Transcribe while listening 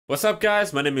What's up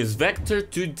guys, my name is Vector.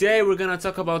 Today we're gonna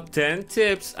talk about 10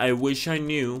 tips I wish I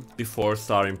knew before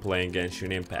starting playing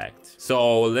Genshin Impact.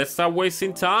 So let's stop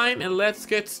wasting time and let's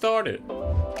get started.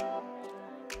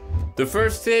 The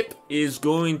first tip is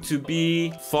going to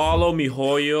be follow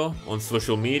MiHoYo on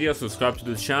social media, subscribe to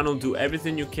the channel, do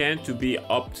everything you can to be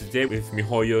up to date with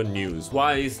MiHoYo news.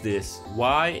 Why is this?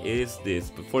 But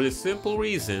for the simple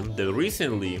reason that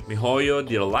recently MiHoYo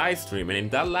did a live stream, and in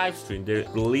that live stream they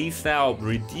released out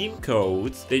redeem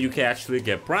codes that you can actually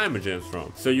get Primogems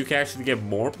from. So you can actually get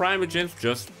more Primogems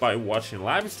just by watching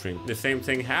live stream. The same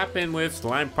thing happened with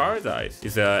Slime Paradise.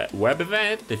 It's a web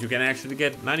event that you can actually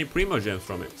get 90 Primogems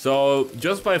from it. So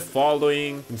just by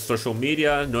following in social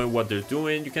media, knowing what they're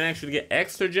doing, you can actually get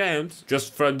extra gems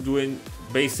just from doing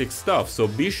basic stuff. So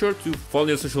be sure to follow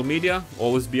your social media,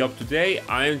 always be up to date.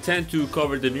 I intend to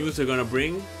cover the news they're gonna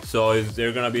bring. So if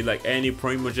they're gonna be like any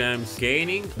Primogems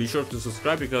gaining, be sure to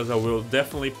subscribe because I will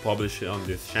definitely publish it on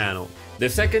this channel. The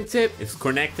second tip is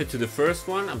connected to the first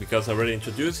one because I already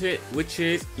introduced it, which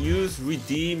is use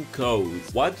redeem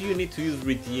codes. What do you need to use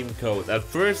redeem codes? At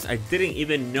first, I didn't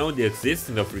even know the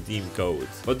existence of redeem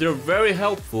codes, but they're very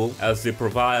helpful as they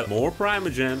provide more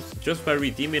Primogems just by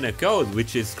redeeming a code,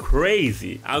 which is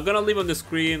crazy. I'm gonna leave on the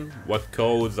screen what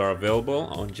codes are available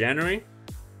on January.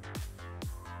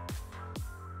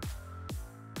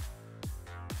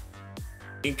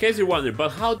 In case you're wondering, but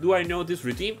how do I know these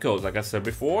redeem codes? Like I said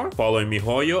before, following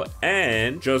MiHoYo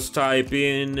and just type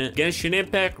in Genshin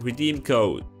Impact redeem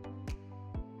code.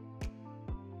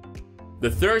 The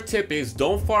third tip is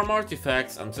don't farm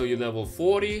artifacts until you level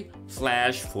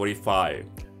 40/45.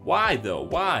 Why though?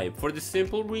 Why? For the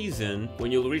simple reason,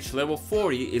 when you reach level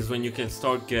 40 is when you can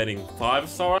start getting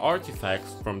 5-star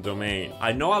artifacts from domain.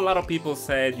 I know a lot of people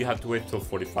said you have to wait till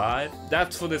 45.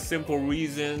 That's for the simple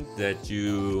reason that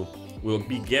you will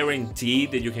be guaranteed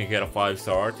that you can get a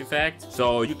 5-star artifact.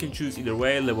 So you can choose either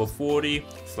way, level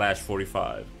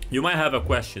 40/45. You might have a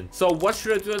question. So what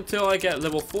should I do until I get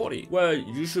level 40? Well,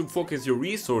 you should focus your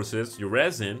resources, your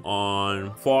resin,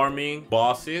 on farming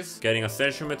bosses, getting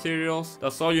ascension materials.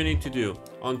 That's all you need to do.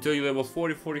 Until you level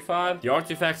 40/45, the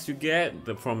artifacts you get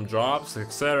from drops,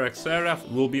 etc,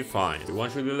 will be fine.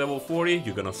 Once you do level 40,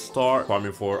 you're gonna start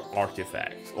farming for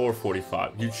artifacts, or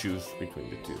 45. You choose between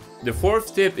the two. The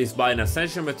fourth tip is buy an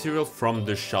ascension material from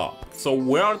the shop. So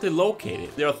where are they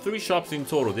located? There are 3 shops in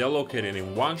total. They are located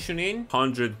in Wangshunin,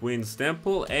 100 Winds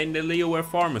Temple, and the Liyue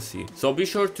Pharmacy. So be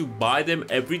sure to buy them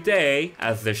every day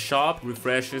as the shop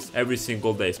refreshes every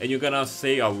single day. And you're gonna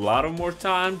save a lot of more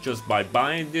time just by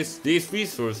buying these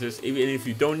resources. Even if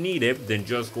you don't need it, then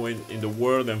just going in the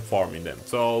world and farming them.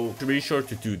 So be sure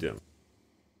to do them.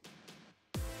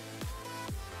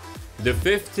 The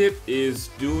fifth tip is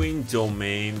doing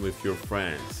domain with your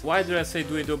friends. Why did I say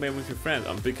doing domain with your friends?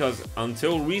 Because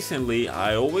until recently,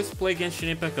 I always play Genshin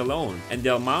Impact alone. And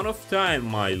the amount of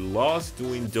time I lost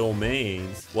doing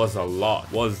domains was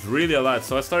really a lot.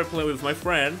 So I started playing with my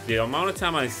friend. The amount of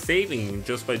time I'm saving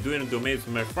just by doing domains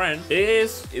with my friend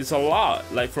is a lot.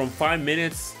 Like from 5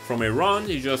 minutes from a run,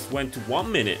 it just went to 1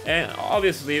 minute. And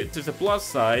obviously, there's a plus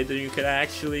side that you can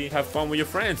actually have fun with your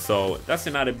friends. So that's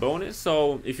an added bonus.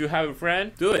 So if you have a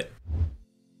friend, do it.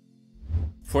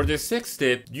 For the sixth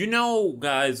tip, you know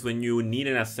guys when you need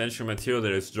an ascension material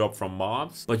that is dropped from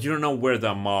mobs, but you don't know where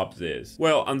the mobs is.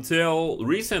 Well, until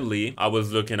recently, I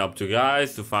was looking up to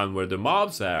guys to find where the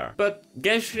mobs are. But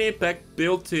Genshin Impact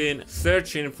built in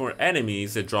searching for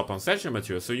enemies that drop ascension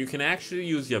material, so you can actually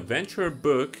use the adventure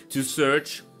book to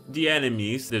search the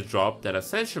enemies that drop that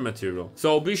ascension material.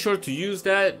 So be sure to use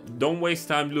that. Don't waste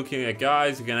time looking at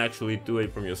guys. You can actually do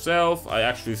it from yourself. I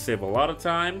actually save a lot of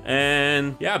time,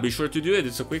 and yeah, be sure to do it.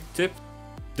 It's a quick tip.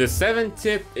 The seventh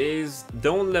tip is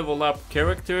don't level up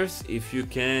characters if you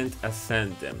can't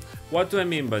ascend them. What do I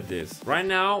mean by this? Right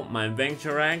now, my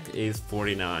adventure rank is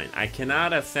 49. I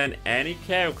cannot ascend any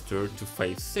character to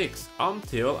phase 6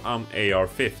 until I'm AR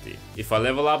 50. If I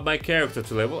level up my character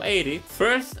to level 80,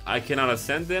 first, I cannot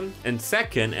ascend them, and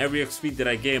second, every XP that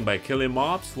I gain by killing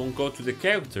mobs won't go to the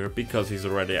character because he's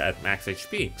already at max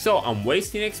HP. So I'm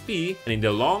wasting XP, and in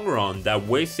the long run, that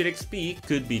wasted XP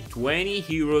could be 20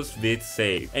 heroes vid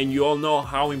save. And you all know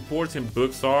how important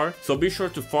books are, so be sure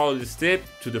to follow this tip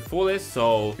to the fullest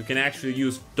so you can actually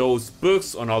use those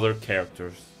books on other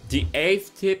characters. The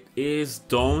eighth tip is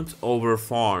don't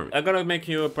overfarm. I'm gonna make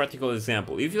you a practical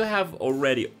example. If you have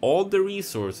already all the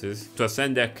resources to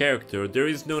ascend that character, there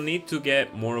is no need to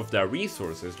get more of that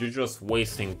resources. You're just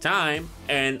wasting time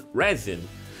and resin.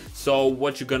 So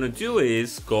what you're gonna do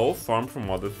is go farm from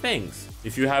other things.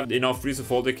 If you have enough reason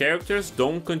for all the characters,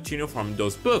 don't continue farming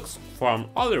those books, farm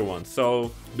other ones.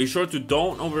 So be sure to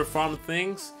don't over farm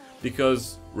things.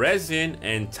 because resin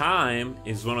and time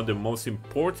is one of the most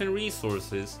important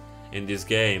resources in this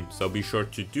game. So be sure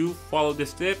to follow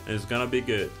this tip and it's gonna be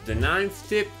good. The 9th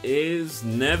tip is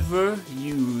never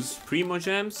use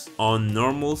Primogems on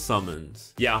normal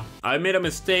summons. Yeah, I made a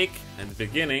mistake at the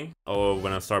beginning, or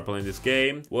when I started playing this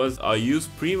game, was I used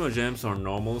Primogems on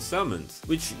normal summons,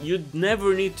 which you'd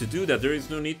never need to do that. There is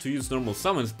no need to use normal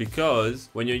summons, because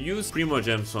when you use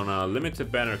Primogems on a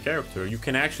limited banner character, you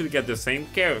can actually get the same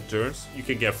characters you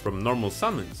can get from normal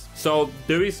summons. So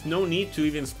there is no need to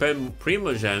even spend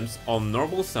Primogems on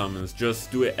normal summons.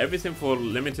 Just do everything for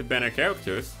limited banner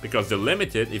characters, because they're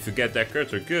limited. If you get that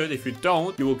character, good. If you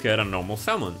don't, you will get a normal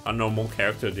summon, a normal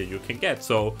character that you can get.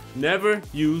 So never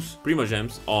use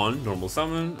Primogems on normal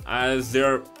summon, as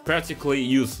they're practically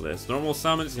useless. Normal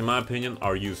summons, in my opinion,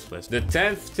 are useless. The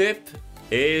 10th tip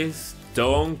is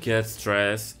don't get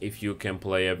stressed if you can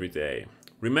play every day.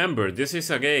 Remember, this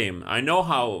is a game. I know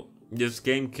how this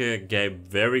game can get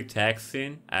very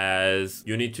taxing, as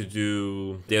you need to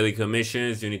do daily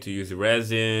commissions, you need to use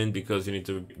resin, because you need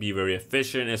to be very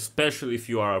efficient, especially if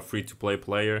you are a free-to-play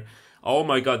player. Oh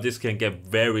my god, this can get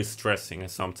very stressing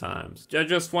sometimes. I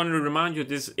just want to remind you,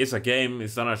 this is a game,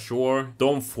 it's not a chore.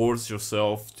 Don't force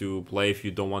yourself to play if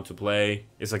you don't want to play.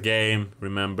 It's a game,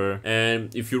 remember.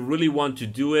 And if you really want to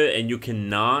do it and you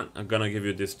cannot, I'm gonna give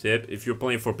you this tip. If you're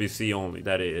playing for PC only,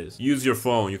 that is, use your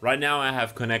phone. Right now I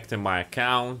have connected my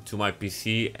account to my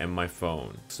PC and my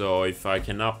phone. So if I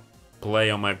cannot play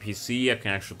on my PC, I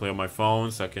can actually play on my phone,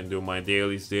 so I can do my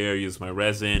dailies there, use my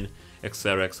resin,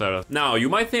 etc, etc. Now you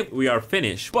might think we are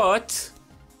finished, but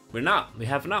we're not. We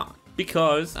have not,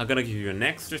 because I'm gonna give you an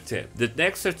extra tip. The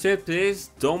extra tip is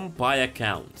don't buy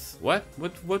accounts. What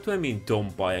do I mean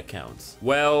don't buy accounts?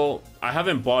 Well, I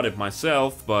haven't bought it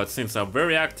myself, but since I'm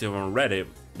very active on Reddit,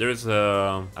 there's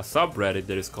a subreddit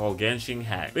that is called GENSHIN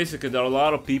IMPACT. Basically, there are a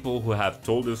lot of people who have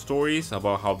told their stories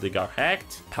about how they got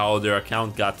hacked, how their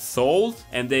account got sold,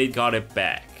 and they got it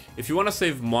back. If you want to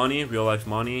save money, real life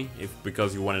money,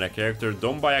 because you wanted a character,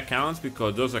 don't buy accounts,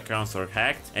 because those accounts are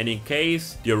hacked. And in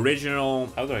case the original,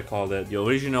 how do I call it? The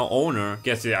original owner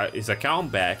gets his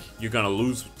account back, you're gonna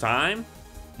lose time,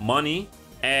 money,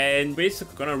 and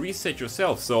basically gonna reset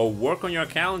yourself. So work on your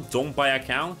account, don't buy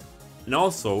account, and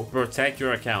also protect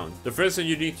your account. The first thing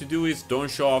you need to do is don't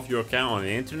show off your account on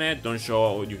the internet, don't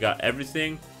show you got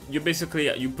everything. You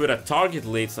put a target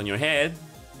list on your head,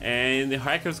 and the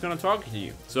hacker's gonna target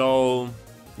you. So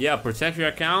yeah, protect your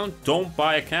account, don't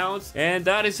buy accounts, and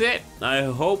that is it. I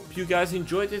hope you guys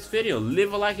enjoyed this video.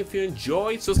 Leave a like if you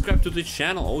enjoyed, subscribe to the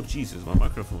channel. Oh Jesus, my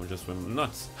microphone just went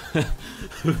nuts.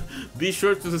 Be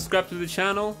sure to subscribe to the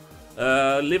channel.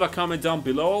 Leave a comment down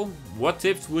below. What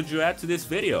tips would you add to this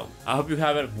video? I hope you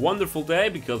have a wonderful day,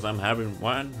 because I'm having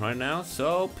one right now.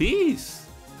 So peace.